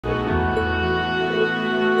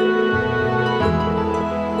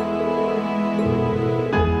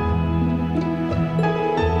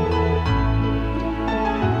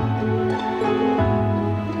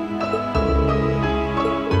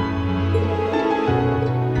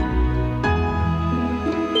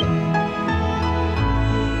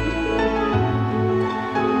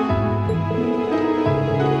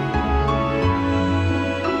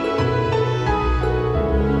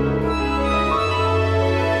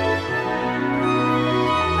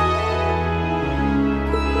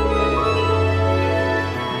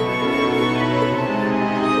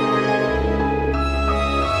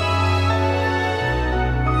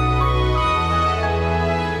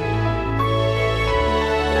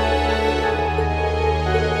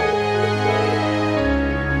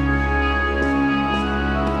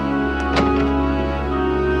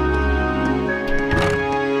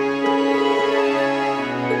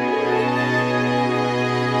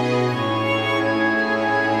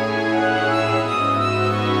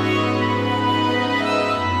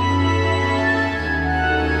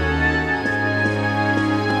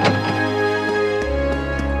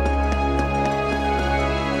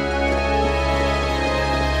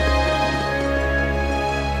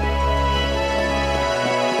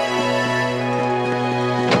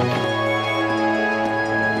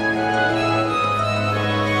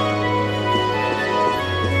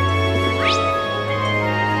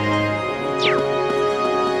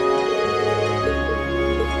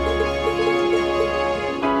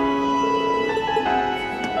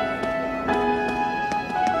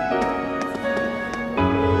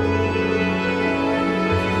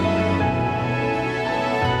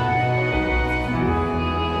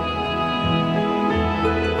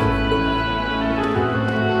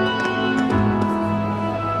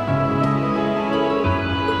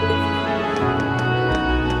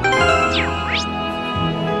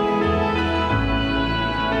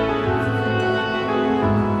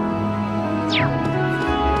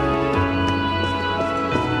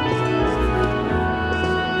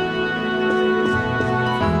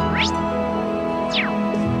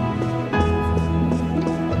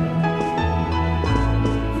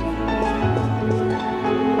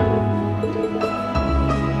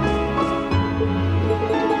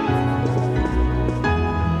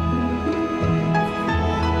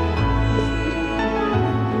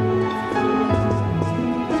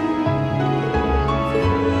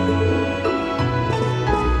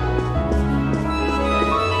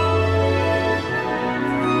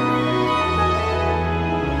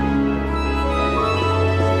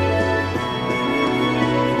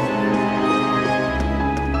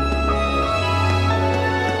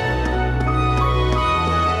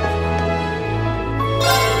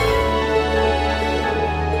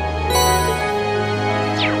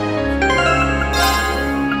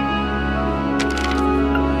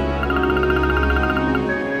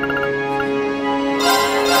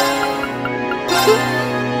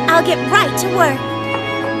I'll get right to work.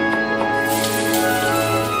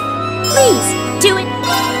 Please, do it.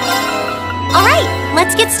 All right,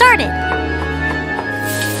 let's get started.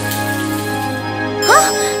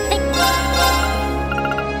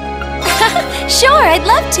 Sure, I'd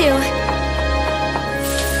love to.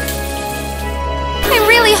 I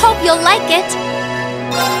really hope you'll like it.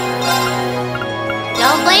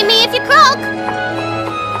 Don't blame me if you croak.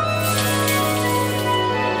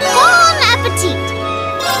 Bon appetit.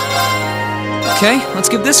 Okay, let's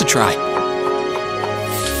give this a try.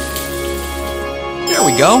 There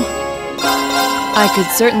we go. I could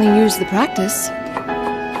certainly use the practice.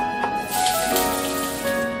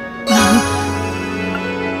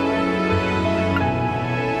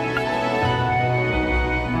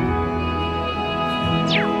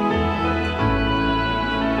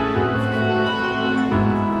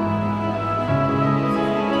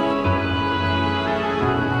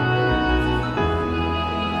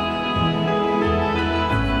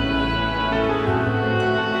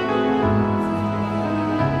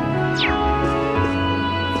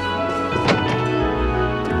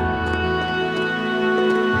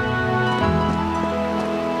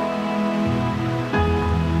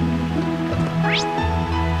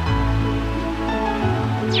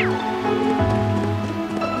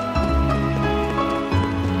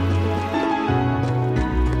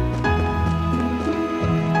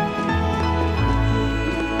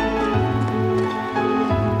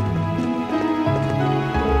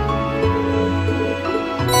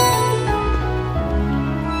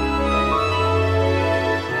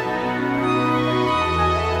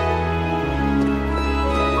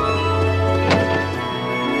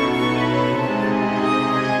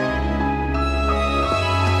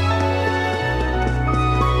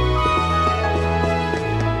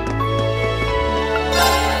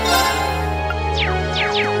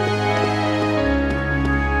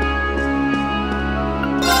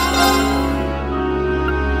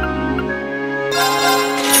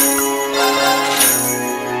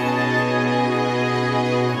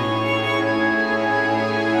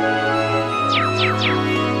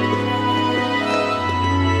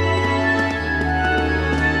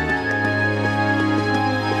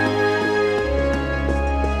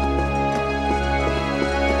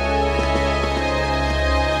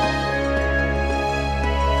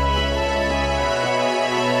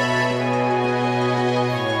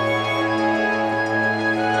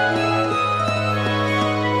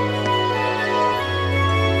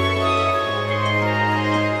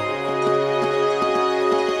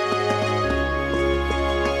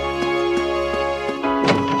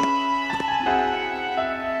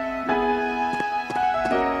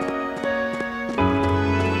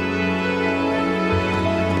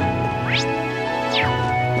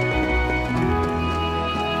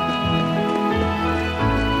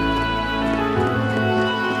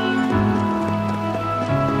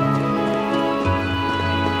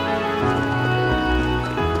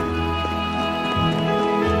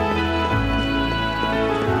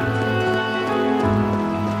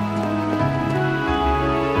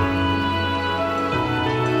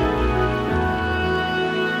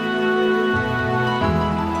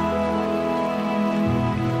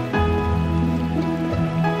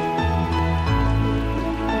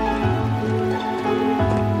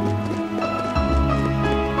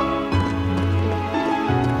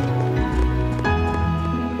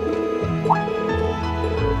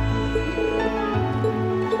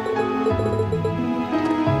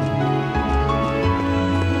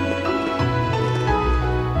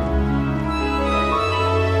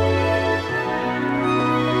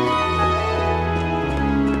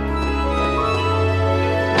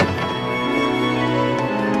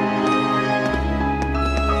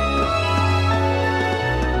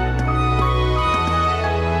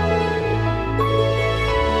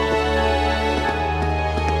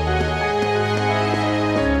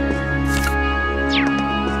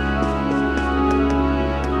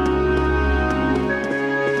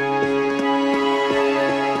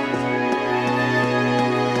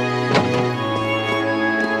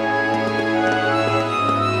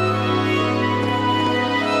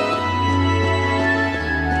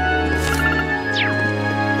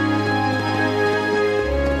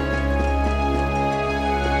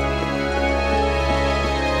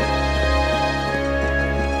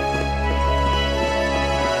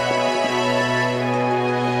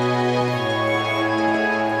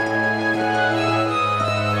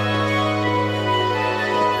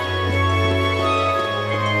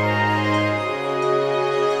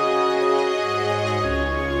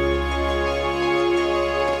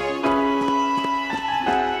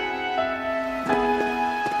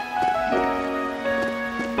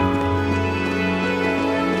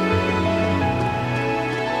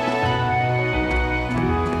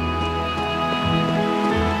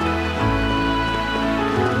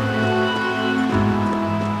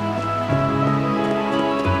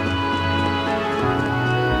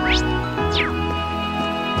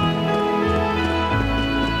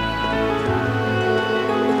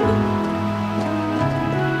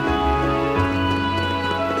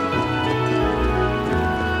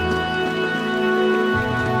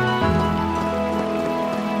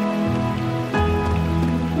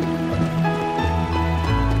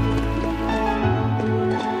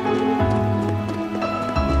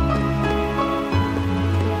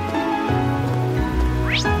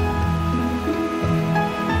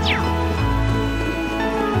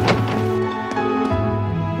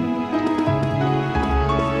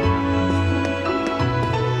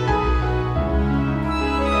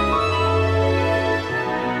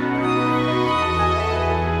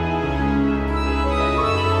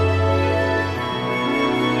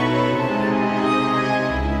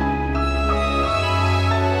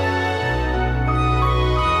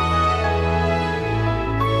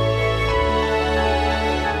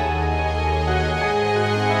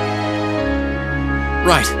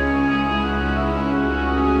 Right.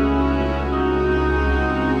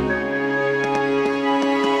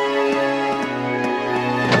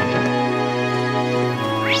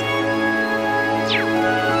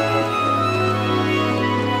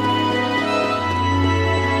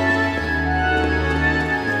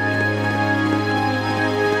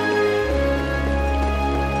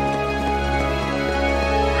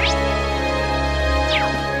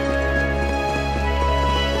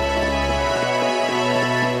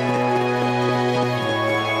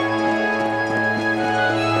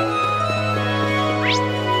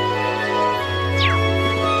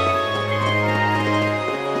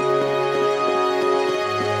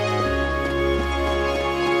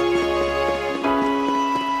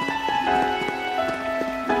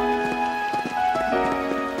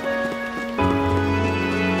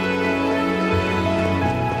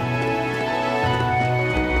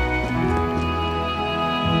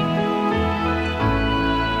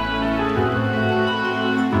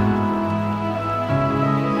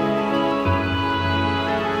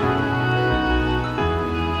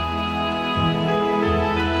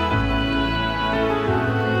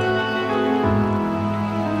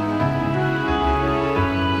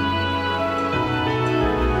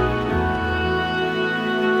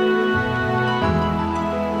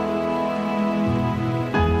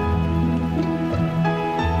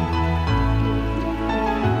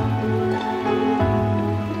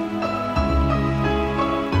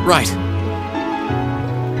 Right.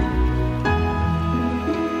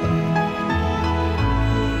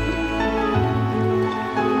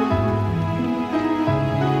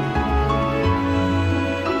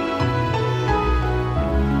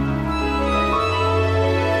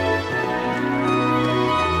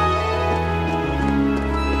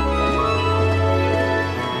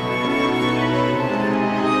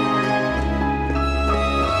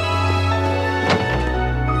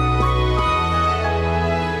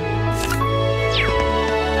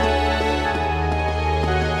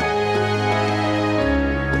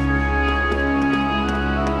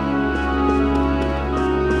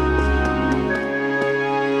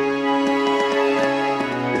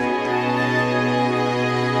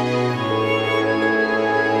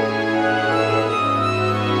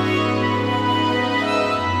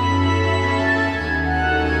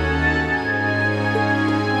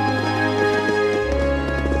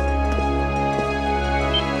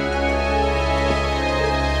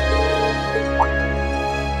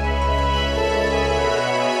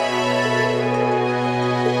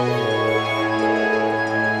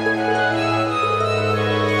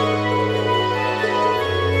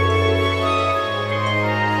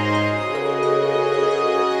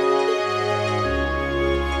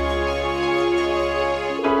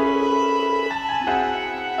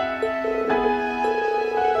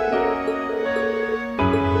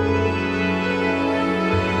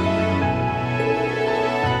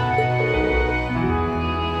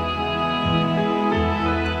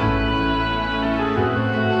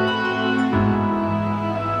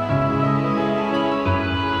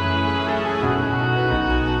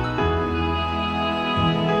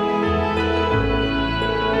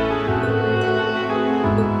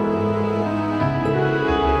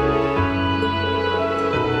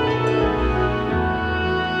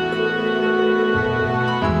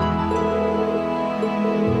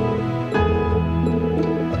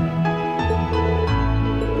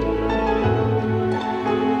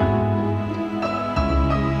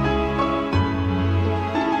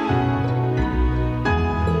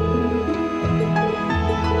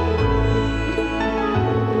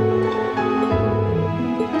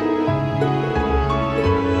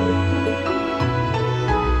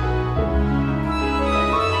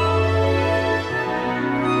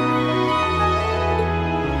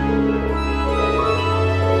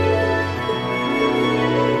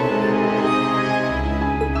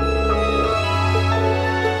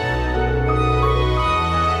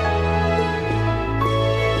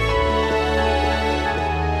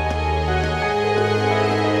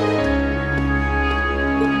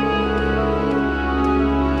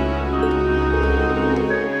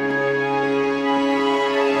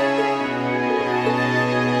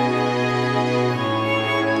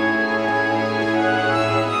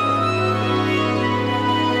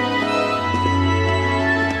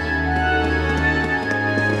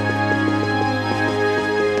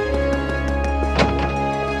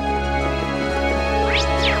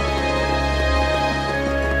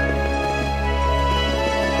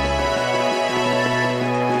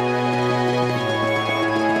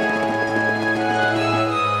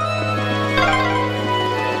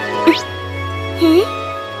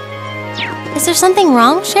 Is there something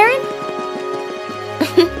wrong, Sharon?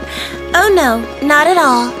 no, not at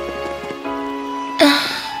all.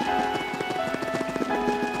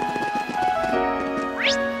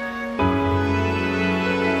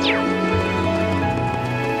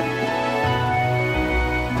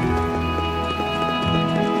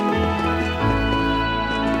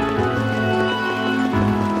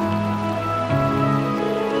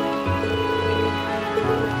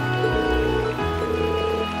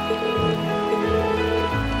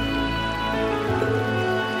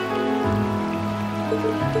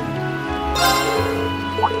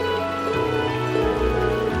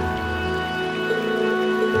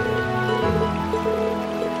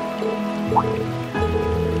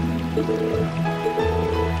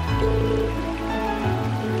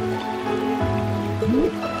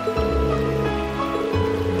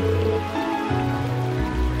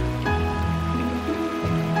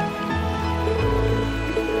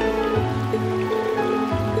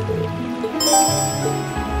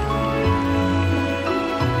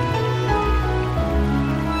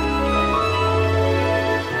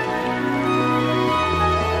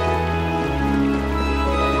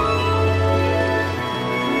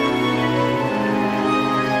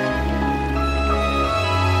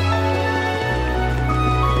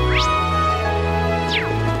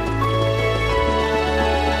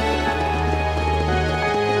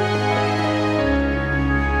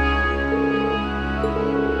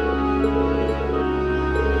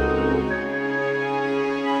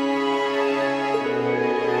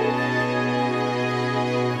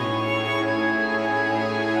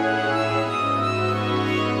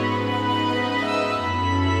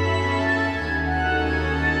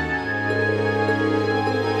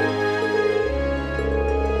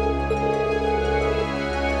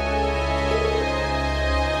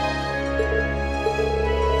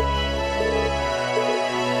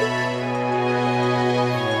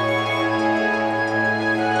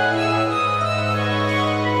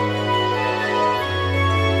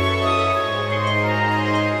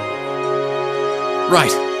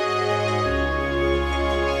 Right.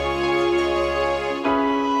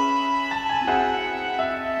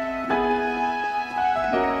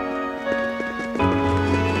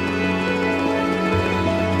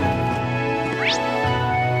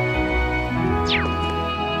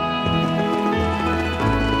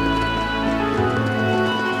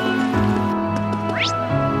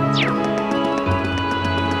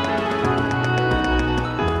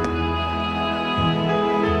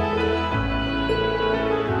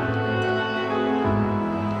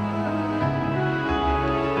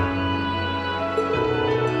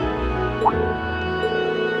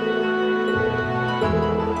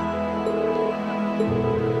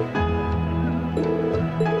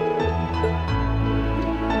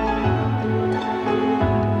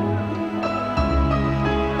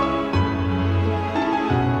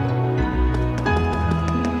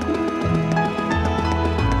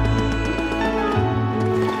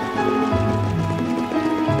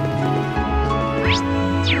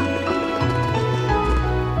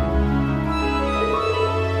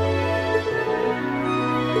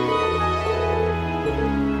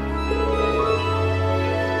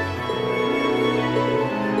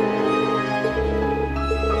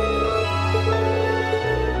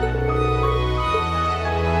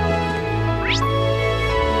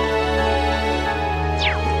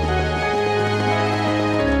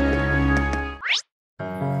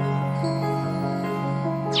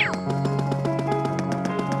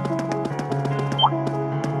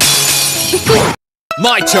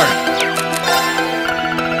 My turn!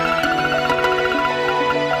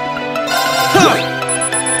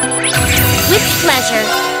 With pleasure.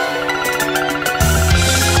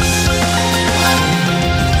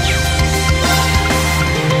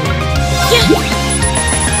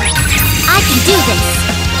 I can do this.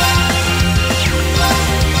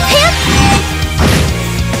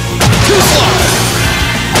 Too slow!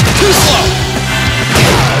 Too slow!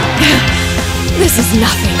 This is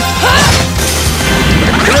nothing.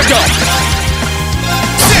 Here we go!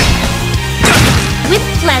 Sit! With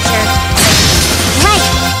pleasure. Right.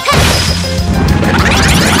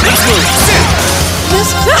 Let's move! Sit! This.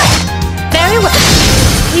 Very well.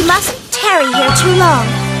 We mustn't tarry here too long.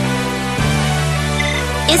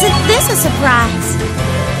 Isn't this a surprise?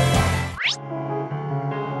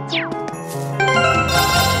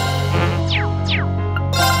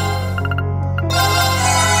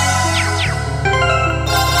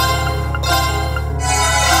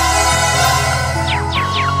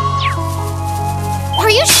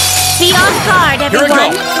 Be on guard, everyone. Here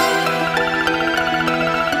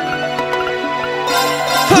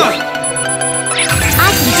we go. I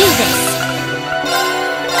can do this.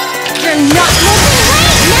 You're not moving away.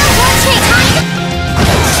 Now watch it.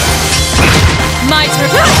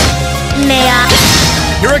 May I?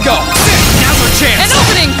 Here we go. Sit. Now's our chance. An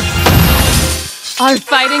opening! Our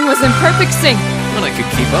fighting was in perfect sync. Well, I could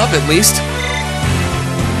keep up at least.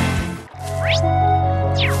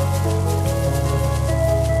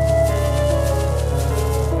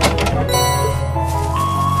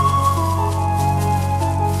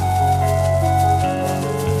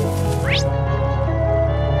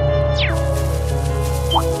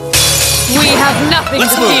 We have nothing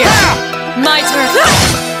Let's to move. fear. My turn.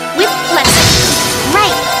 With pleasure.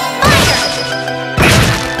 Right. Fire.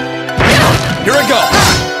 Here we go.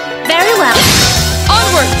 Very well.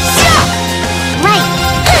 Onward. Right.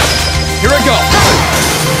 Here we go.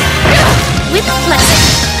 With pleasure.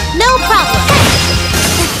 No problem.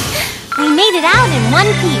 We made it out in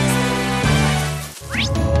one piece.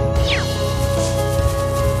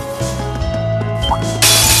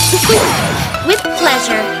 With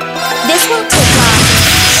pleasure. This won't take long.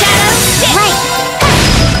 Shadow Dip. Right.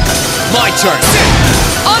 My turn. Sit.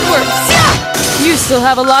 Onward. You still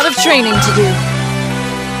have a lot of training to do.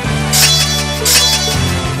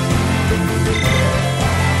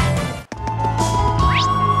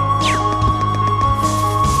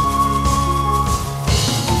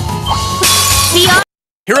 We are.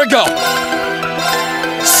 Here we go.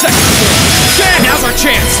 Second form. Yeah, now's our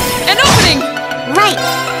chance. An opening! Right.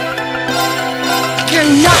 You're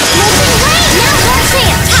not moving right. Now's our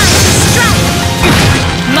chance. Time to strike.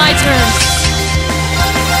 My turn.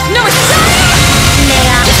 No, it's May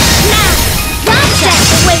I? Now. Gotcha.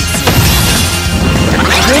 Awaits you.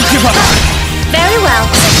 Don't give up. Very well.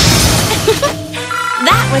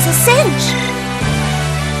 That was a cinch.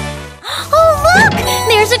 Oh, look!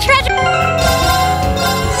 There's a treasure.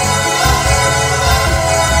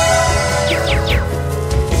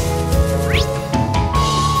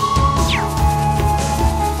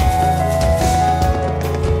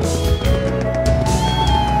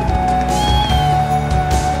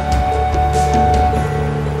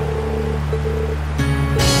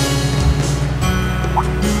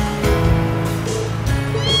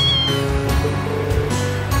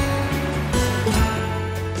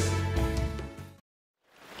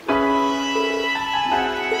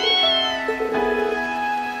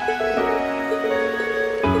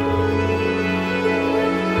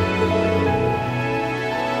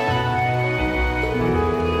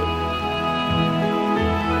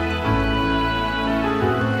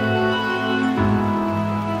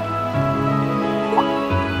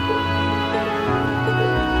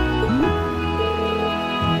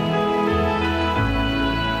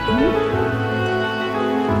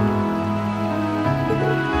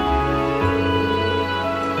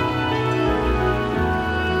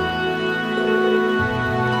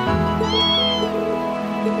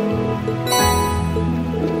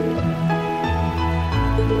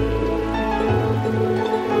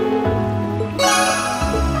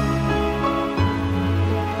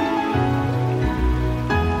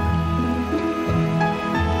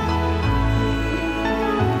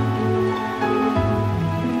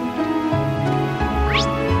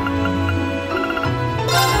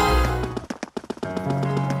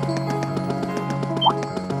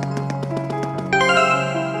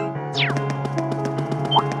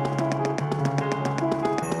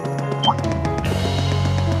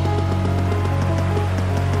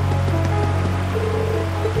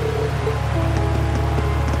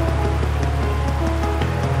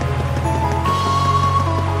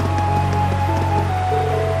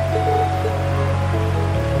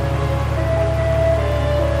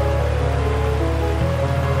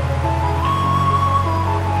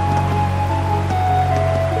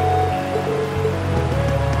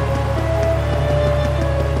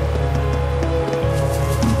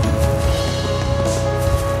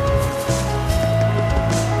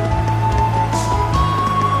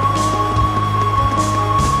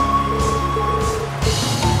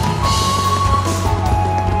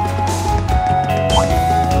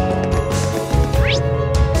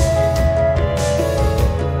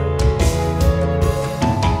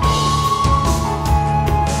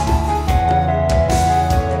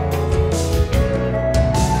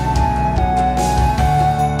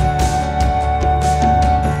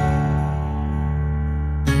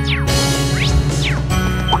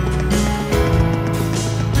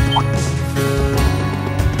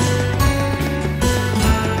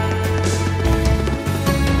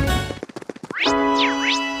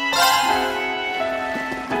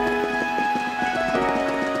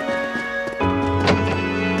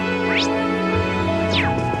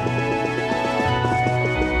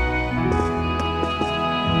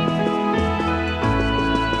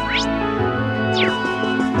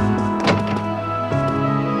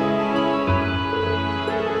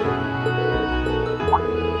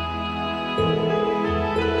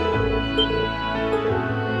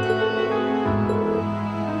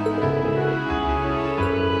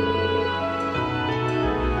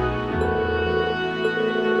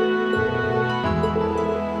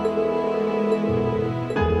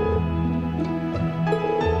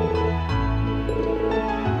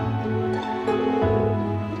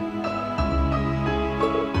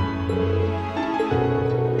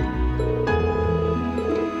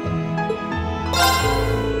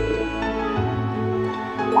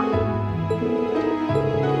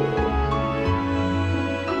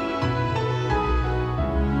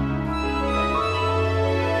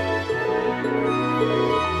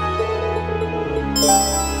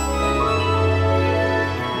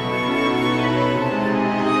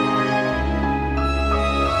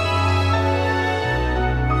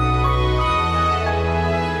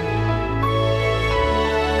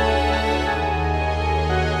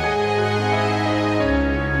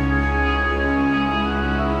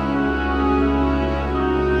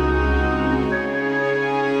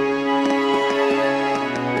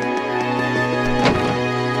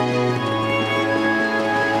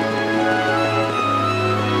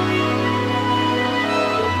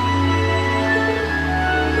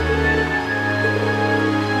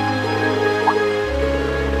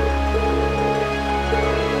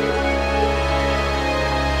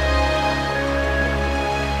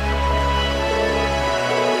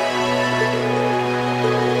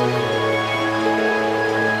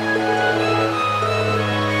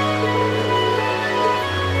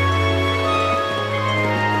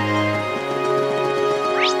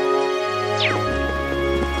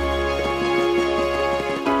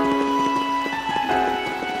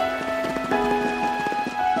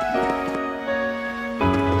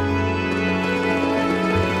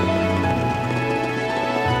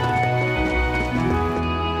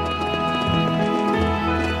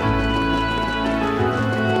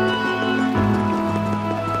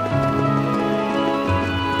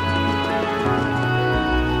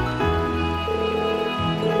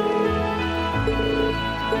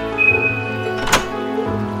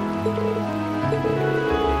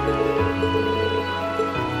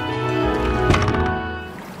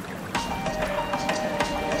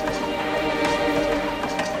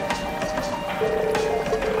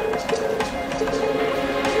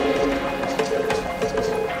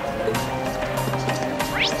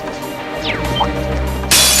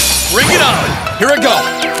 Here I go!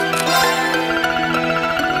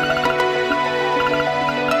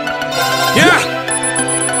 Yeah!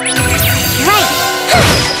 Right.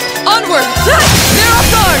 Onward! They're off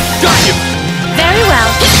guard! Got you! Very well.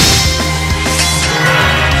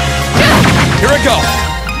 Here I go!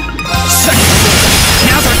 Second!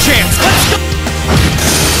 Now's our chance! Let's go!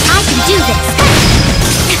 I can do this.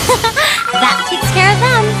 That takes care of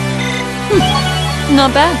them. Not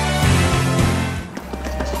bad.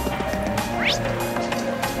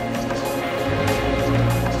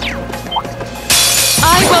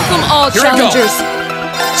 I welcome all Here I go. challengers.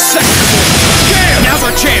 Second! Yeah! Now's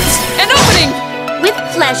our chance! An opening! With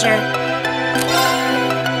pleasure.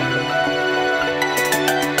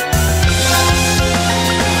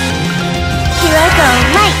 Here I go.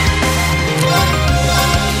 Right.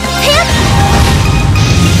 Hip.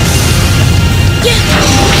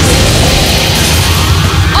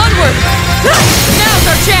 Onward! Now's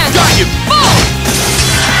our chance! Got you! Fall!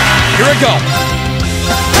 Here I go!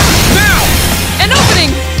 Now! An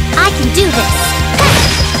opening! I can do this.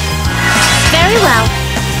 Very well.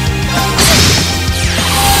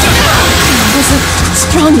 Wasn't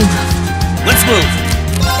strong enough. Let's move!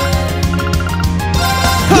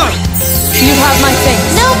 Huh. You have my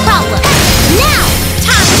thanks. No problem. Now,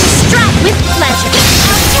 time to strike with pleasure.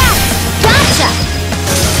 Okay. Gotcha.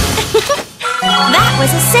 That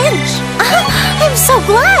was a cinch. I'm so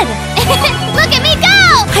glad. Look at me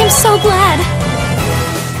go. I'm so glad.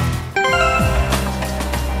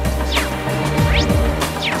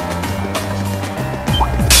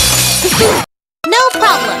 No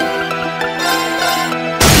problem.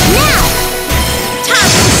 Now, time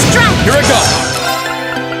to strike. Here I go!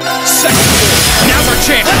 Second! Now's our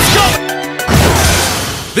chance! Let's go!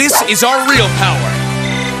 This is our real power!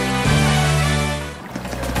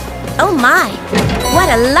 Oh my, what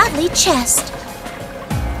a lovely chest.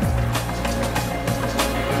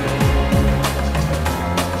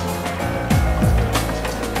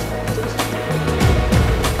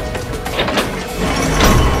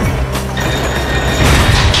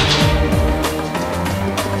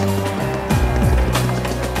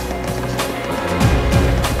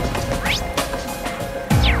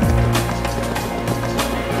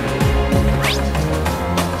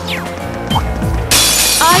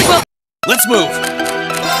 I will. Let's move!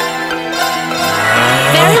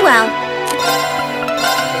 Very well.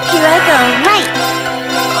 Here I go. Right.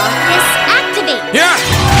 Arcus activate. Yeah!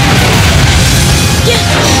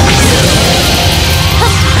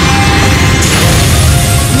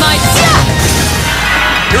 My.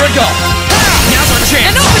 Here I go! Now's our An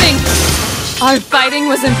chance! opening! Our fighting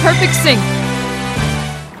was in perfect sync.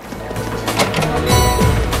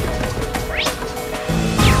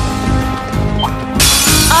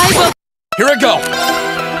 I will. Here I go!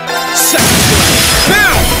 Second!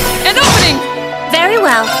 Now! An opening! Very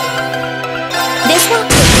well. This won't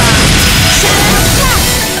take long. Shadow Flash.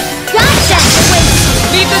 Gotcha. Wait.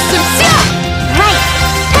 Leave this to. Right.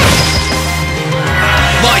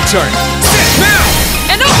 My turn! Now!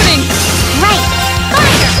 An opening! Right.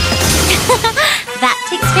 Fire. That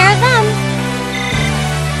takes care of them.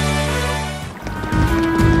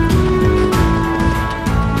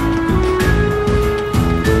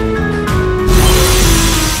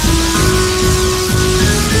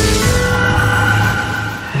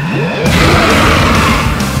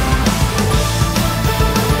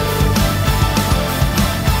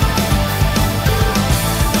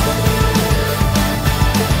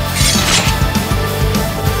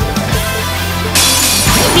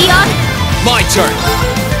 Beyond. My turn!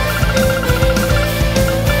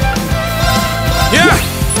 Yeah!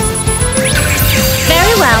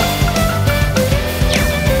 Very well.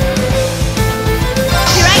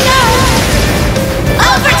 Here I go.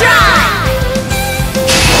 Overdrive.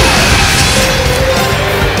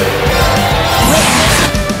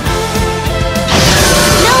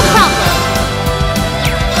 No problem.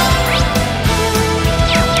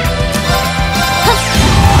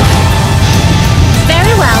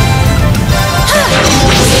 Very well.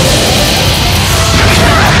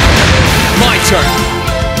 My turn!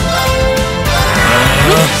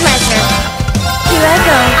 With pleasure. Here I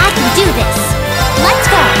go. I can do this. Let's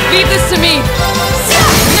go. Leave this to me.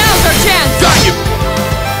 Now's our chance. Got you!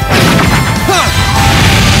 Huh.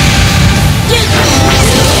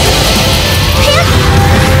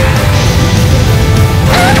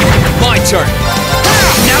 My turn!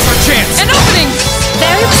 Now's our chance! An opening!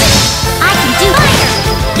 Very well. I can do fire.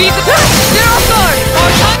 Leave the. They're off guard.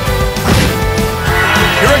 Our time.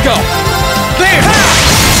 Here I go! There!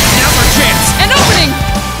 Now's our chance! An opening!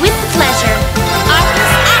 With pleasure.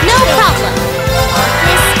 Arcus activate. No problem.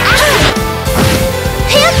 Arcus activate.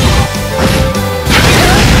 Hip.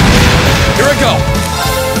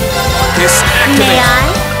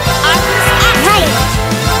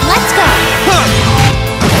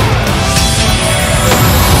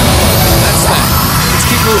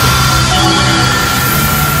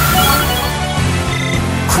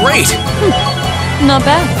 Not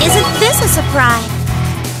bad. Isn't this a surprise?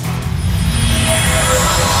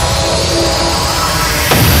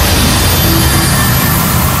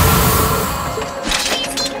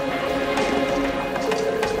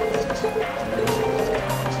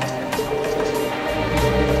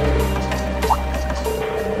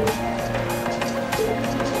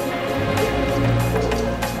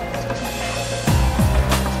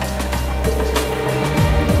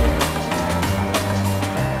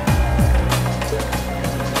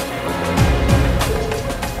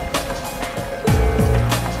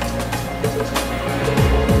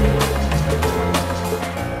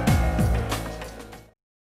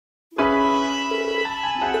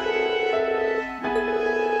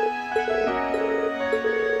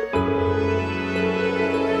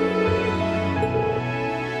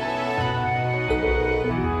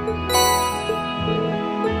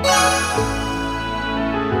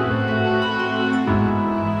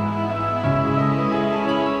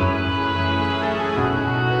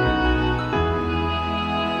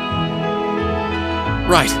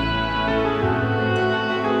 Right.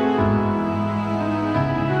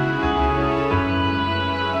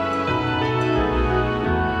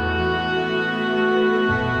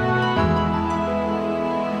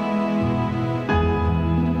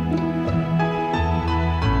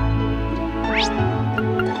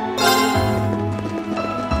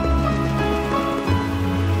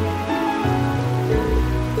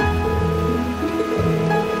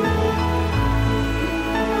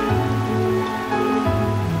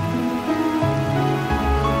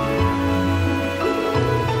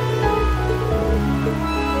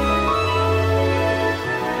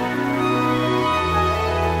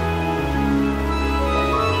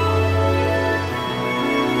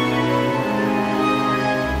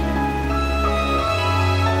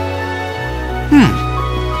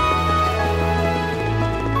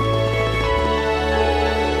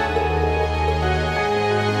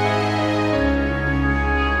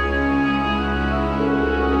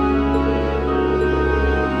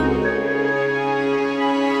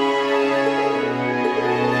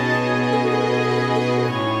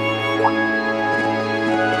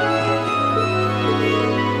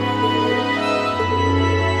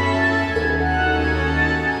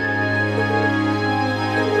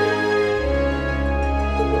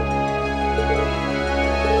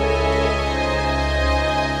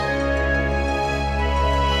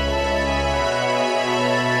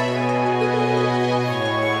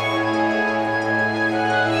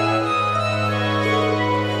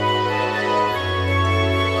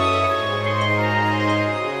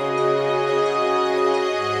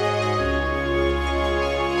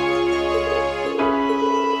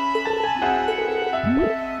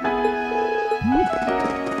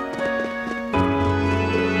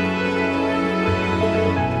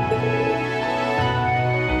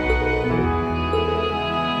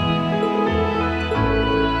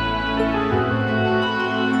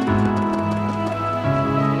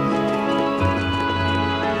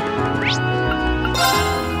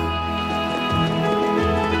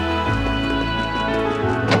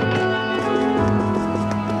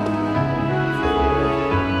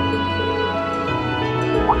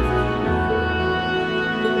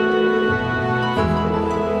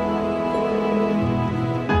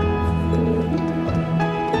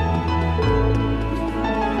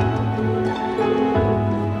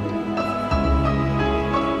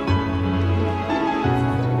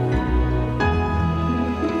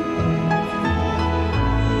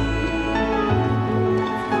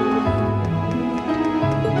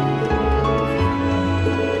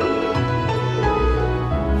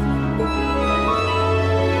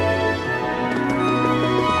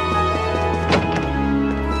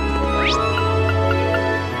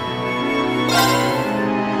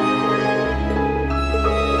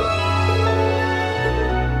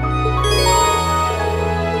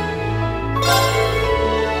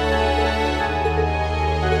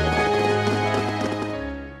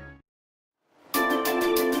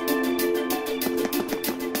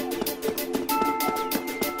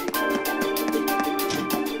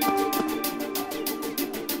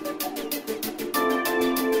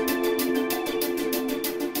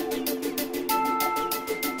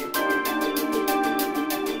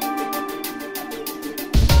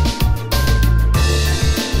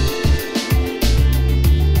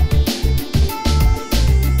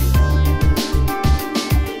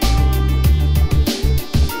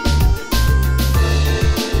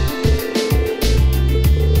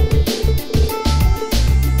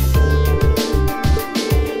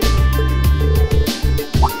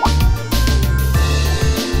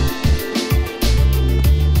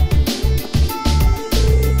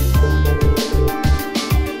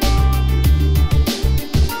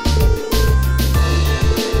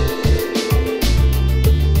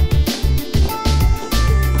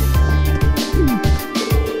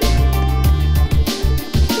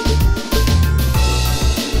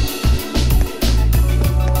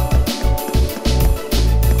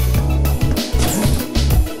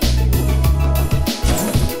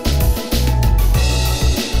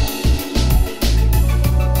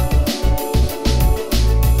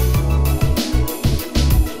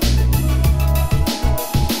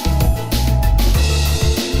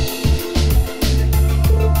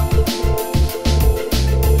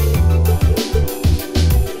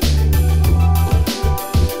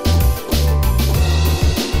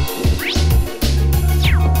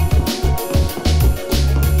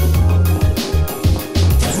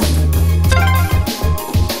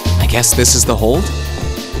 guess this is the hold?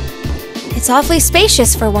 It's awfully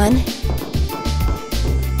spacious for one.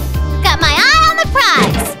 Got my eye on the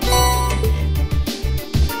prize!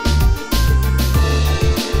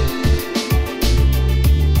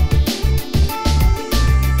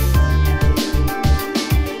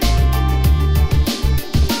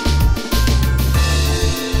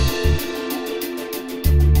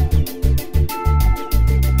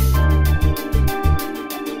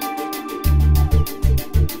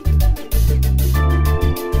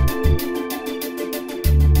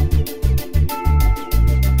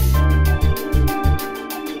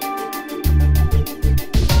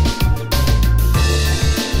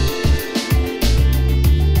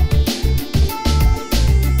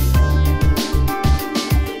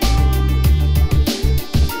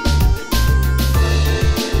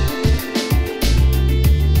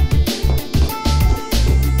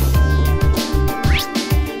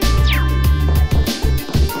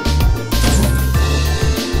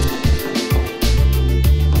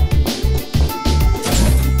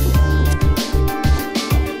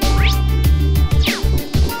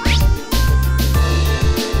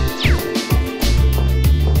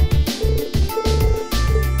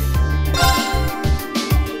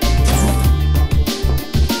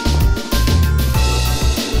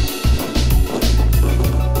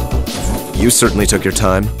 You certainly took your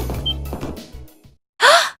time.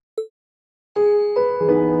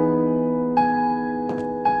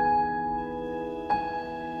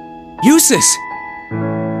 Eustace!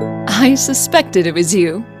 I suspected it was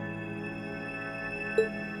you.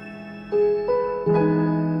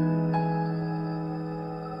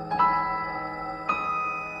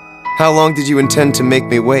 How long did you intend to make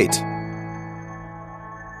me wait?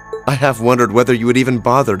 I have wondered whether you would even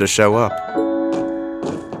bother to show up.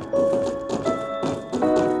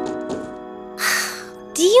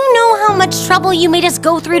 Do you know how much trouble you made us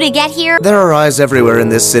go through to get here? There are eyes everywhere in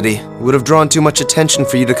this city. It would have drawn too much attention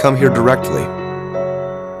for you to come here directly.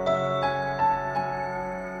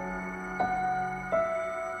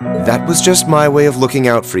 That was just my way of looking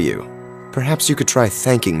out for you. Perhaps you could try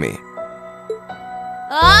thanking me.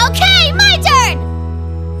 Okay, my turn!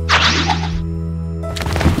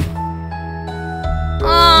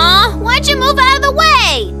 Aw, why'd you move out of the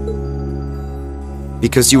way?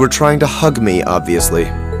 Because you were trying to hug me, obviously.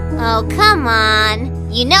 Oh, come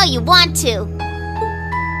on. You know you want to.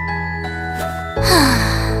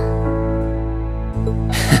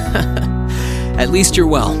 At least you're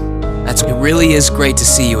well. It really is great to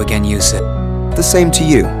see you again, Eustace. The same to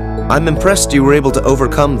you. I'm impressed you were able to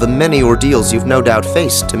overcome the many ordeals you've no doubt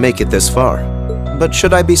faced to make it this far. But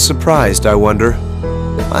should I be surprised, I wonder?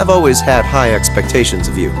 I've always had high expectations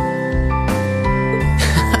of you.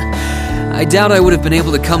 I doubt I would have been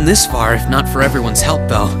able to come this far if not for everyone's help,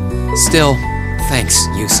 though. Still, thanks,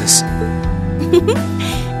 Eustace.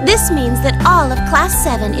 This means that all of Class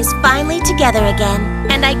 7 is finally together again,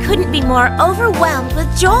 and I couldn't be more overwhelmed with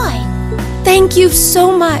joy. Thank you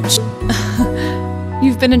so much.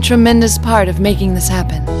 You've been a tremendous part of making this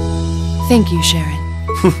happen. Thank you, Sharon.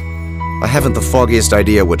 I haven't the foggiest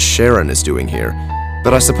idea what Sharon is doing here,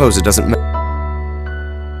 but I suppose it doesn't matter.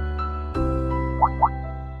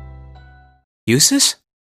 Eustace?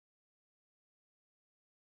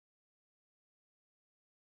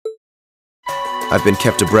 I've been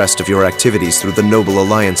kept abreast of your activities through the Noble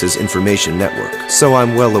Alliance's information network, so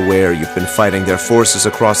I'm well aware you've been fighting their forces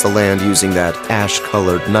across the land using that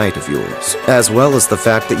ash-colored knight of yours, as well as the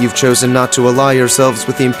fact that you've chosen not to ally yourselves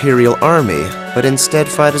with the Imperial Army, but instead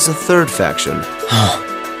fight as a third faction.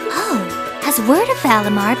 Oh, has word of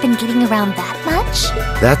Valimar been getting around that much?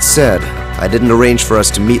 That said, I didn't arrange for us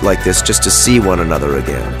to meet like this just to see one another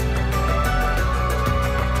again.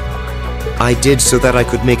 I did so that I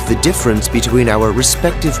could make the difference between our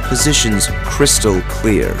respective positions crystal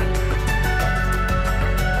clear.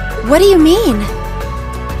 What do you mean?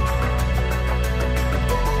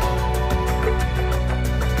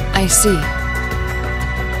 I see.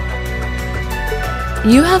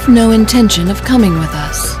 You have no intention of coming with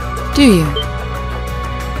us, do you?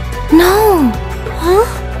 No. Huh?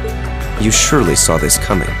 You surely saw this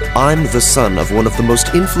coming. I'm the son of one of the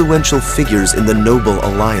most influential figures in the Noble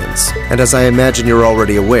Alliance, and as I imagine you're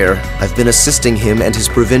already aware, I've been assisting him and his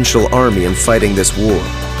provincial army in fighting this war.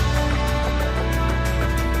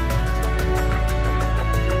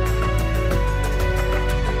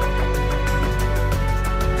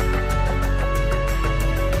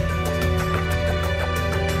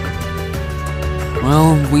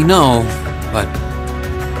 Well, we know, but...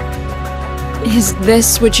 Is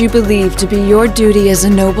this what you believe to be your duty as a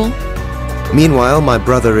noble? Meanwhile, my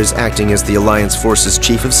brother is acting as the Alliance Force's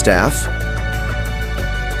Chief of Staff.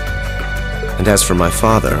 And as for my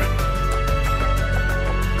father...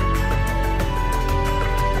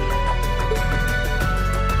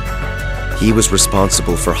 he was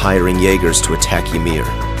responsible for hiring Jaegers to attack Ymir,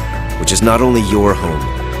 which is not only your home,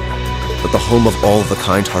 but the home of all the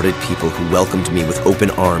kind-hearted people who welcomed me with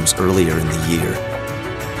open arms earlier in the year.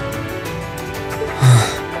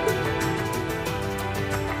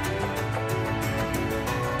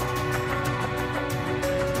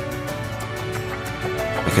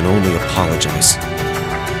 I can only apologize.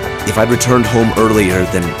 If I'd returned home earlier,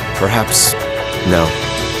 then perhaps... No.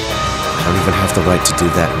 I don't even have the right to do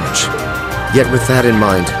that much. Yet with that in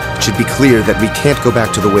mind, it should be clear that we can't go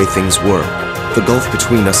back to the way things were. The gulf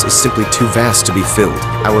between us is simply too vast to be filled.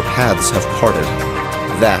 Our paths have parted.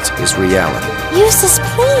 That is reality. Eustace,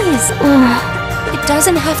 please! It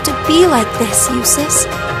doesn't have to be like this, Eustace.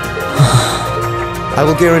 I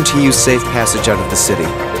will guarantee you safe passage out of the city.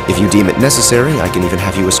 If you deem it necessary, I can even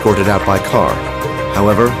have you escorted out by car.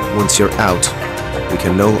 However, once you're out, we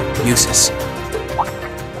can no... Eustace.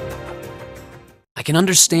 I can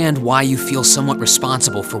understand why you feel somewhat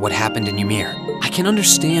responsible for what happened in Ymir. I can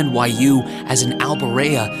understand why you, as an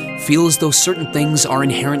Alborea, feel as though certain things are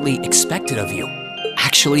inherently expected of you.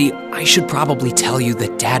 Actually, I should probably tell you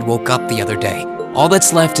that Dad woke up the other day. All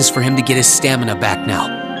that's left is for him to get his stamina back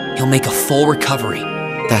now. He'll make a full recovery.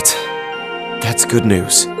 That's good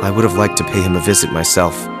news. I would have liked to pay him a visit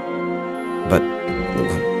myself. But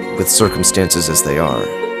with circumstances as they are...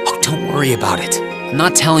 Oh, don't worry about it. I'm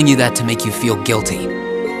not telling you that to make you feel guilty.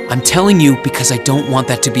 I'm telling you because I don't want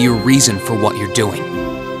that to be your reason for what you're doing.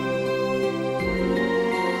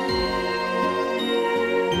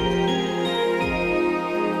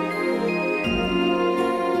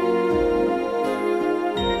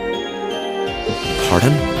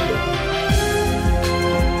 Pardon?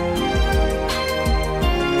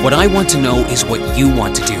 What I want to know is what you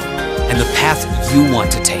want to do, and the path you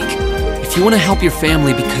want to take. If you want to help your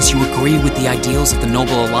family because you agree with the ideals of the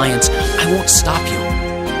Noble Alliance, I won't stop you.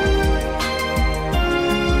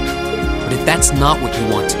 But if that's not what you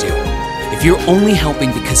want to do, if you're only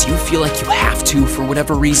helping because you feel like you have to for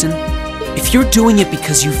whatever reason, if you're doing it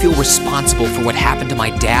because you feel responsible for what happened to my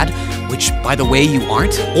dad, which, by the way, you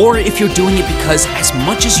aren't, or if you're doing it because as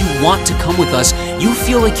much as you want to come with us, you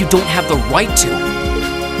feel like you don't have the right to,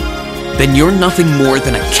 then you're nothing more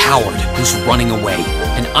than a coward who's running away.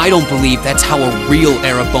 And I don't believe that's how a real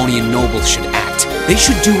Erebonian noble should act. They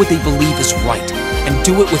should do what they believe is right, and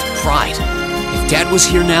do it with pride. If Dad was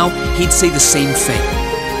here now, he'd say the same thing.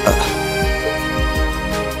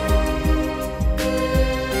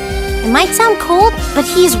 It might sound cold, but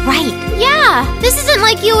he's right. Yeah, this isn't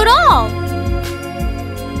like you at all.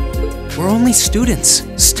 We're only students,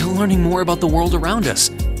 still learning more about the world around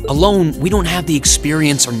us. Alone, we don't have the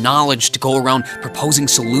experience or knowledge to go around proposing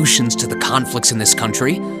solutions to the conflicts in this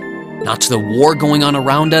country. Not to the war going on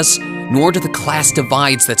around us, nor to the class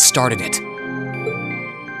divides that started it.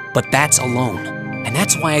 But that's alone. And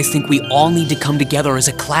that's why I think we all need to come together as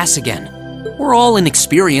a class again. We're all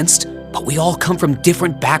inexperienced, but we all come from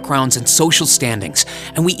different backgrounds and social standings,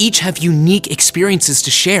 and we each have unique experiences to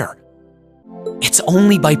share. It's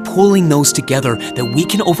only by pulling those together that we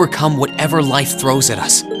can overcome whatever life throws at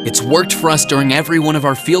us. It's worked for us during every one of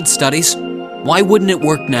our field studies. Why wouldn't it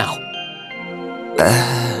work now?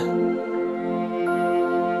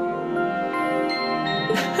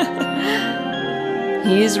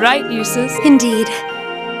 He's right, Eustace. Indeed.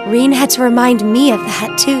 Rean had to remind me of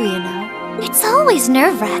that too, you know. It's always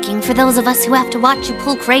nerve-wracking for those of us who have to watch you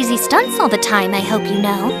pull crazy stunts all the time, I hope you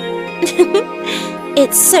know.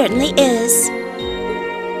 It certainly is.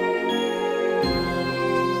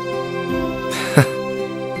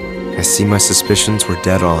 I see my suspicions were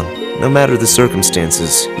dead on. No matter the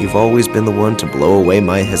circumstances, you've always been the one to blow away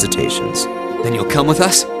my hesitations. Then you'll come with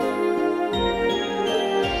us?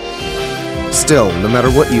 Still, no matter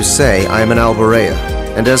what you say, I am an Alborea,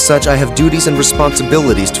 and as such I have duties and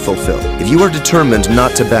responsibilities to fulfill. If you are determined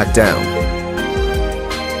not to back down,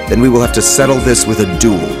 then we will have to settle this with a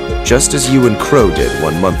duel, just as you and Crow did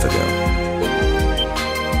 1 month ago.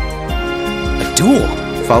 A duel?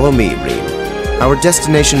 Follow me, Rean. Our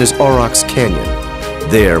destination is Aurochs Canyon.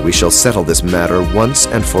 There we shall settle this matter once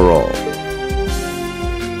and for all.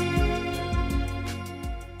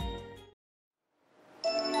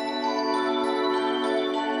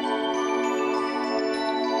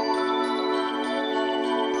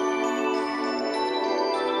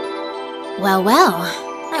 Well, well,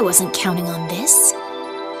 I wasn't counting on this.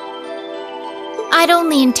 I'd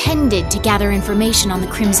only intended to gather information on the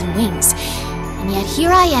Crimson Wings, and yet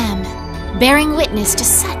here I am, bearing witness to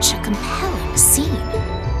such a compelling scene.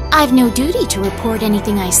 I've no duty to report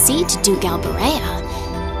anything I see to Duke Alberea.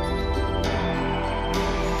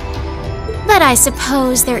 But I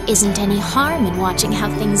suppose there isn't any harm in watching how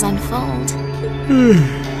things unfold.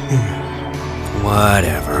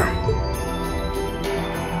 Whatever.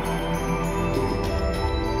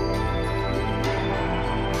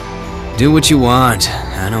 Do what you want.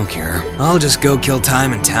 I don't care. I'll just go kill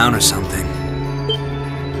time in town or something.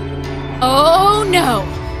 Oh no!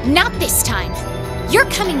 Not this time! You're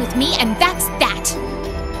coming with me, and that's that!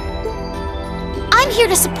 I'm here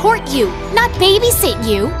to support you, not babysit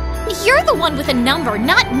you! You're the one with a number,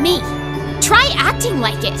 not me! Try acting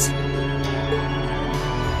like it!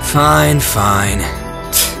 Fine, fine.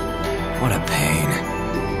 What a pain.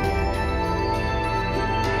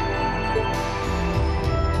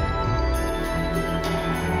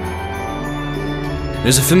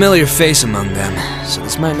 There's a familiar face among them, so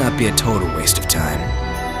this might not be a total waste of time.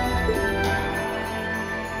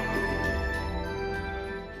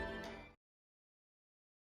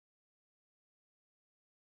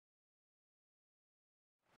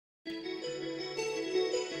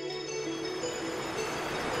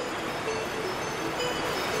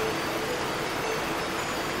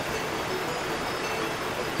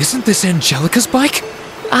 Isn't this Angelica's bike?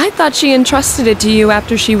 I thought she entrusted it to you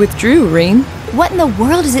after she withdrew, Rean. What in the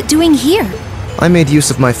world is it doing here? I made use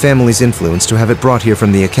of my family's influence to have it brought here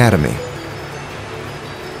from the Academy.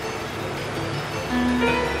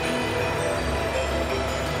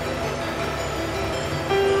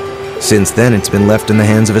 Since then, it's been left in the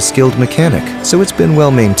hands of a skilled mechanic, so it's been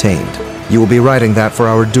well maintained. You will be riding that for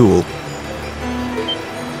our duel.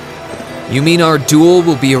 You mean our duel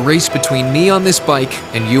will be a race between me on this bike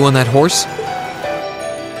and you on that horse?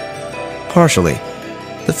 Partially.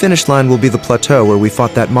 The finish line will be the plateau where we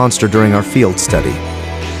fought that monster during our field study.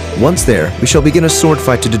 Once there, we shall begin a sword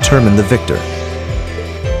fight to determine the victor.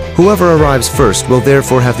 Whoever arrives first will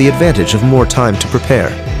therefore have the advantage of more time to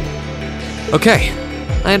prepare. Okay,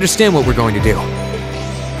 I understand what we're going to do.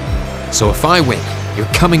 So if I win,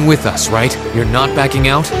 you're coming with us, right? You're not backing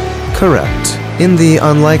out? Correct. In the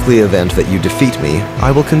unlikely event that you defeat me,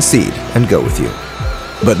 I will concede and go with you.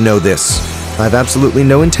 But know this, I have absolutely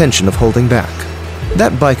no intention of holding back.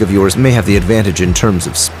 That bike of yours may have the advantage in terms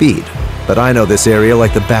of speed, but I know this area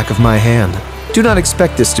like the back of my hand. Do not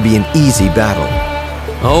expect this to be an easy battle.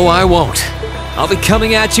 Oh, I won't. I'll be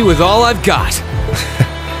coming at you with all I've got.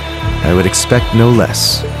 I would expect no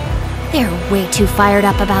less. They're way too fired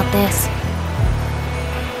up about this.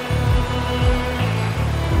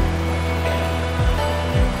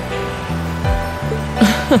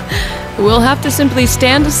 We'll have to simply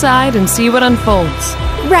stand aside and see what unfolds.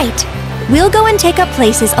 Right. We'll go and take up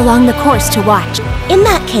places along the course to watch. In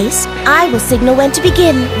that case, I will signal when to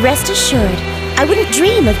begin. Rest assured, I wouldn't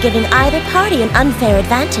dream of giving either party an unfair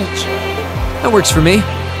advantage. That works for me.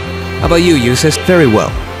 How about you, Eustace? Very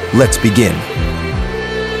well. Let's begin.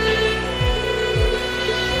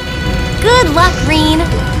 Good luck, Rean!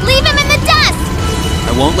 Leave him in the dust!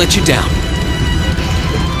 I won't let you down.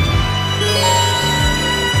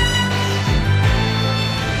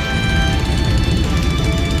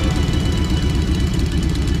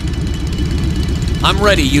 I'm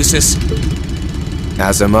ready, Eustace.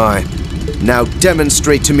 As am I. Now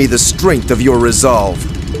demonstrate to me the strength of your resolve.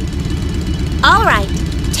 All right.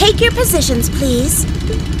 Take your positions, please.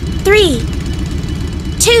 3,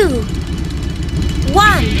 2,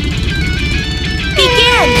 1.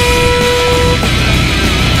 Begin!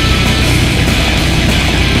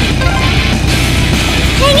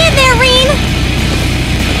 Hang in there, Rean!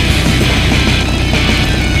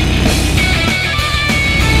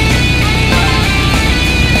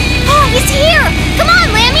 He's here! Come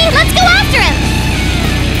on, Lammy! Let's go after him!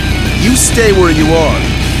 You stay where you are.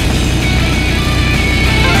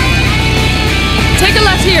 Take a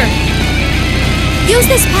left here. Use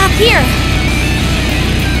this path here.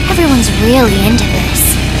 Everyone's really into this.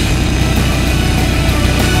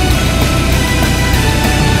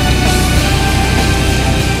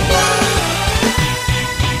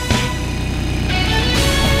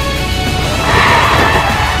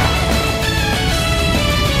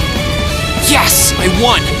 Yes! I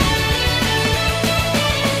won!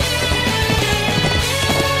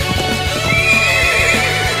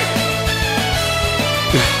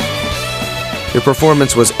 Your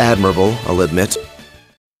performance was admirable, I'll admit.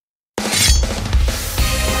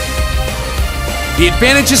 The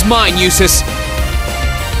advantage is mine, Eustace.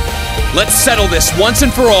 Let's settle this once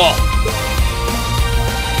and for all.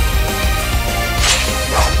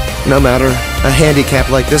 No matter, a handicap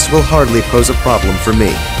like this will hardly pose a problem for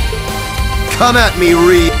me. Come at me,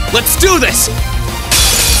 Reed! Let's do this!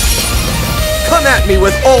 Come Come at me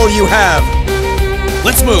with all you have!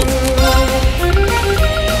 Let's move!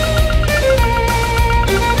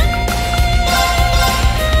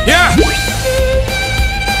 Yeah!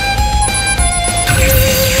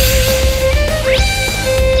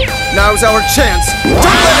 Now's our chance! Don't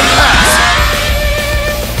let it pass!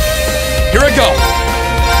 Here I go!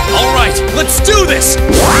 Alright, let's do this!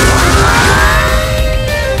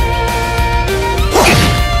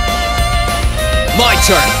 My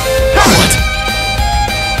turn! What?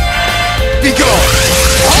 Be gone!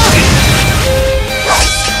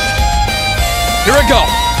 Here I go!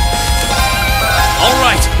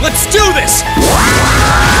 Alright, let's do this!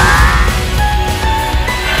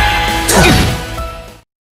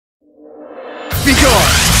 Be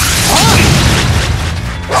gone!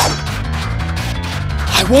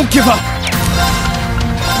 I won't give up!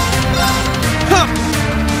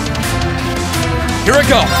 Here I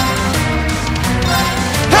go!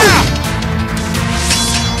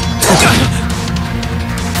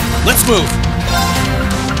 Let's move!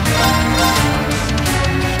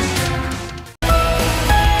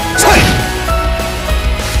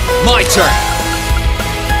 My turn!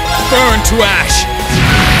 Burn to ash!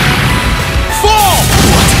 Fall!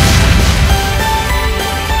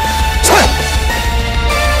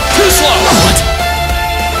 Too slow!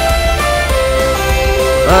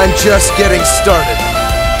 I'm just getting started.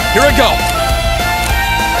 Here I go!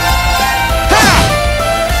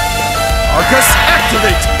 Arcus,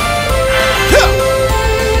 activate!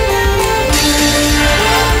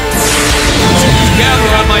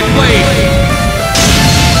 Gather on my blade!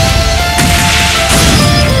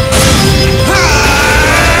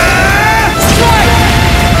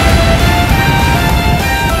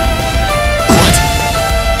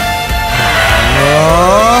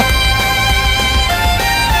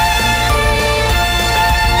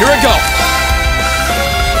 Here I go!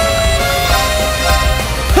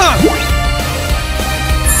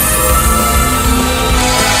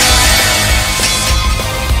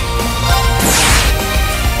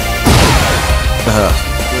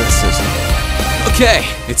 This isn't... Okay,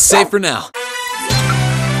 it's safe for now.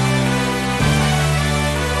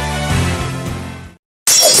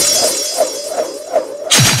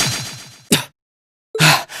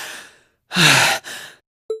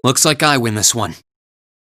 Looks like I win this one.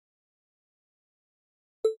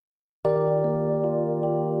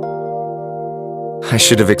 I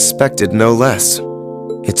should have expected no less.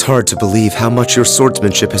 It's hard to believe how much your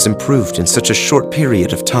swordsmanship has improved in such a short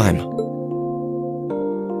period of time.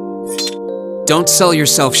 Don't sell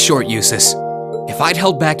yourself short, Eustace. If I'd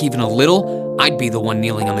held back even a little, I'd be the one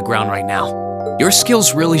kneeling on the ground right now. Your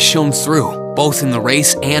skills really shone through, both in the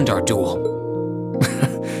race and our duel.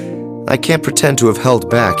 I can't pretend to have held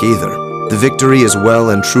back either. The victory is well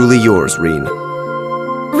and truly yours, Rean.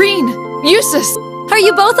 Rean! Eustace! Are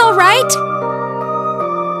you both all right?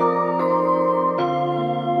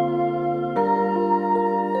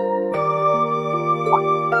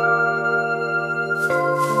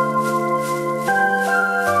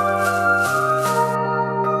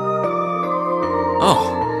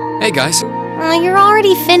 Oh, hey guys. You're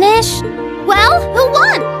already finished? Well, who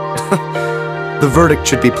won? The verdict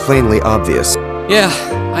should be plainly obvious. Yeah,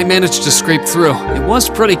 I managed to scrape through. It was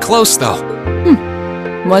pretty close, though.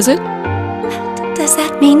 Was it? Does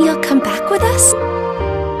that mean you'll come back with us?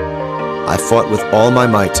 I fought with all my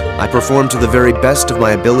might. I performed to the very best of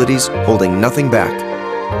my abilities, holding nothing back.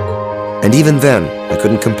 And even then, I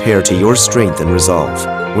couldn't compare to your strength and resolve.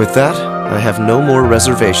 With that, I have no more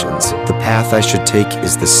reservations. The path I should take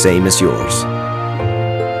is the same as yours.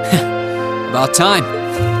 About time.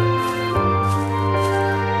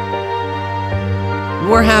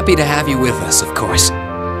 We're happy to have you with us, of course.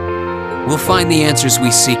 We'll find the answers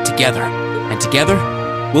we seek together, and together,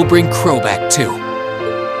 we'll bring Crow back too.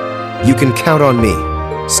 You can count on me.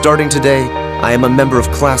 Starting today, I am a member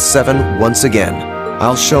of Class 7 once again.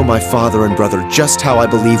 I'll show my father and brother just how I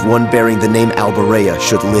believe one bearing the name Albarea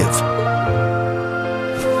should live.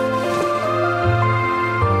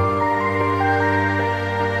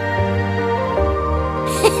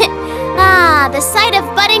 The sight of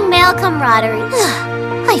budding male camaraderie.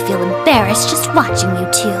 I feel embarrassed just watching you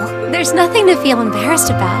two. There's nothing to feel embarrassed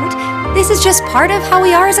about. This is just part of how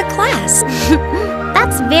we are as a class.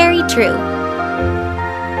 That's very true.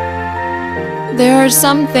 There are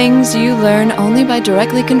some things you learn only by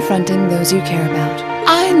directly confronting those you care about.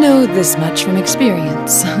 I know this much from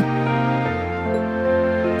experience.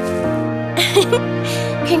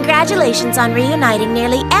 Congratulations on reuniting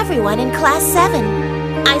nearly everyone in Class 7.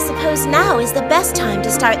 I suppose now is the best time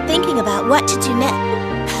to start thinking about what to do next.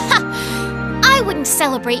 I wouldn't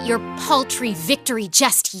celebrate your paltry victory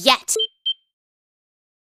just yet.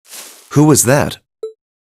 Who was that?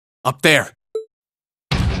 Up there.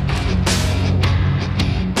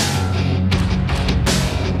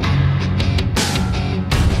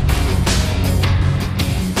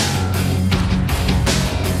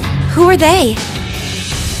 Who are they?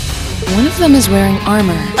 One of them is wearing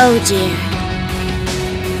armor. Oh dear.